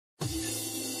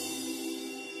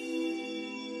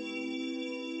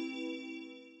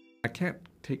I can't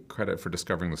take credit for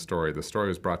discovering the story. The story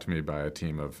was brought to me by a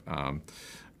team of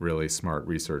really smart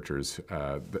researchers.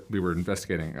 We were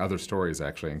investigating other stories,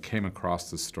 actually, and came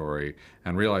across this story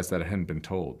and realized that it hadn't been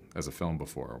told as a film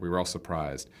before. We were all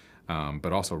surprised,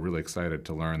 but also really excited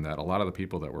to learn that a lot of the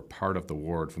people that were part of the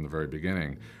ward from the very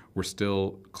beginning were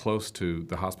still close to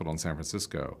the hospital in San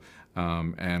Francisco.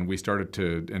 And we started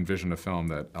to envision a film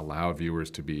that allowed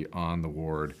viewers to be on the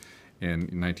ward in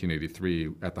 1983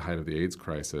 at the height of the AIDS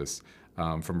crisis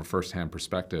from a first-hand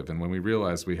perspective. And when we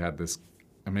realized we had this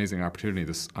amazing opportunity,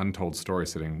 this untold story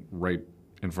sitting right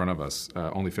in front of us,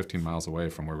 only 15 miles away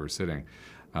from where we were sitting,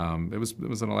 it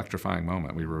was an electrifying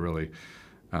moment. We were really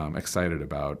excited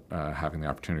about having the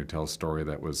opportunity to tell a story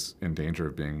that was in danger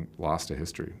of being lost to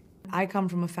history. I come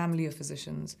from a family of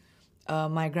physicians.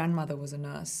 My grandmother was a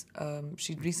nurse.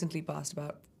 She'd recently passed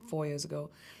about 4 years ago.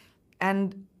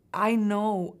 And I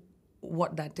know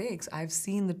what that takes. I've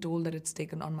seen the toll that it's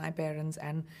taken on my parents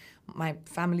and my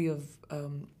family of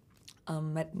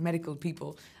medical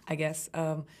people, I guess,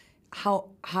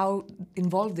 how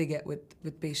involved they get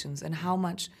with patients and how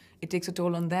much it takes a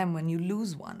toll on them when you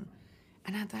lose one.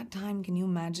 And at that time, can you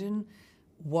imagine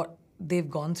what they've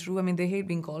gone through? I mean, they hate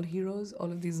being called heroes,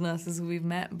 all of these nurses who we've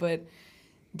met, but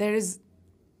there's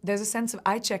a sense of,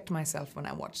 I checked myself when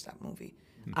I watched that movie.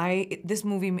 This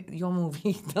movie, your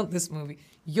movie, not this movie,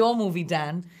 your movie,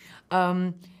 Dan,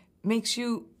 makes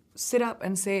you sit up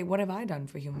and say, what have I done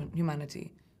for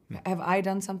humanity? Have I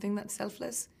done something that's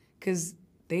selfless? Because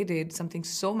they did something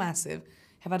so massive.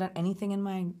 Have I done anything in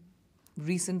my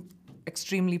recent,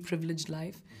 extremely privileged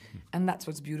life? And that's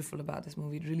what's beautiful about this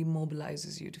movie. It really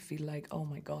mobilizes you to feel like, oh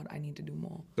my God, I need to do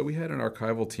more. So we had an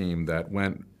archival team that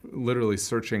went literally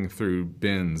searching through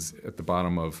bins at the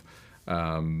bottom of,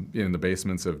 in the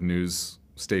basements of news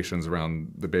stations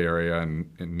around the Bay Area and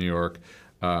in New York.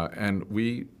 And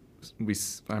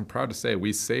I'm proud to say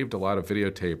we saved a lot of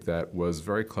videotape that was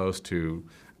very close to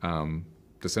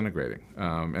disintegrating.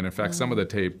 And in fact, some of the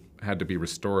tape had to be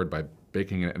restored by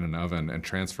baking it in an oven and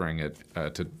transferring it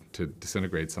to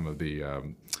disintegrate some of the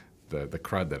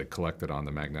crud that had collected on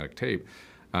the magnetic tape.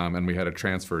 And we had it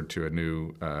transferred to a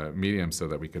new medium so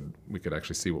that we could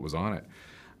actually see what was on it.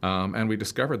 And we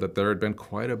discovered that there had been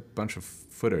quite a bunch of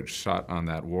footage shot on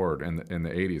that ward in the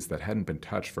 80s that hadn't been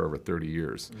touched for over 30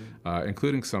 years,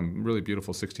 including some really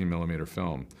beautiful 16mm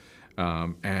film.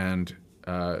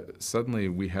 Suddenly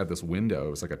we had this window.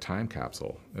 It was like a time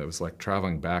capsule. It was like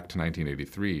traveling back to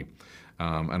 1983.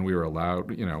 And we were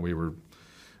allowed, we were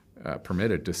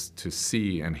permitted to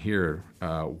see and hear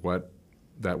what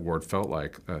that ward felt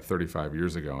like 35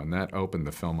 years ago, and that opened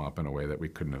the film up in a way that we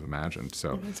couldn't have imagined.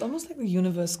 So it's almost like the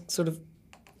universe sort of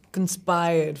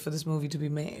conspired for this movie to be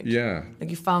made. Yeah.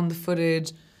 Like you found the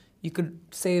footage, you could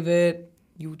save it,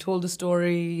 you told the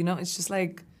story, it's just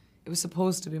like it was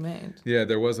supposed to be made. Yeah,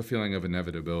 there was a feeling of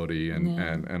inevitability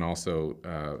and also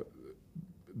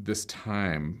this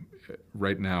time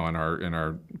right now in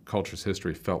our culture's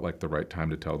history felt like the right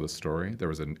time to tell this story. There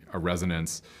was a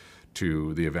resonance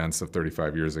to the events of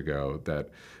 35 years ago that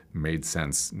made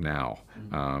sense now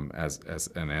as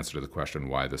an answer to the question,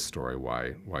 why this story,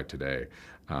 why today?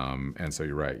 And so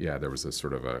you're right, yeah, there was this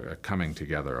sort of a coming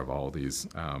together of all these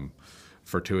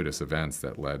fortuitous events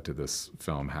that led to this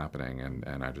film happening,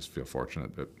 and I just feel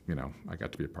fortunate that, I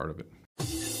got to be a part of it.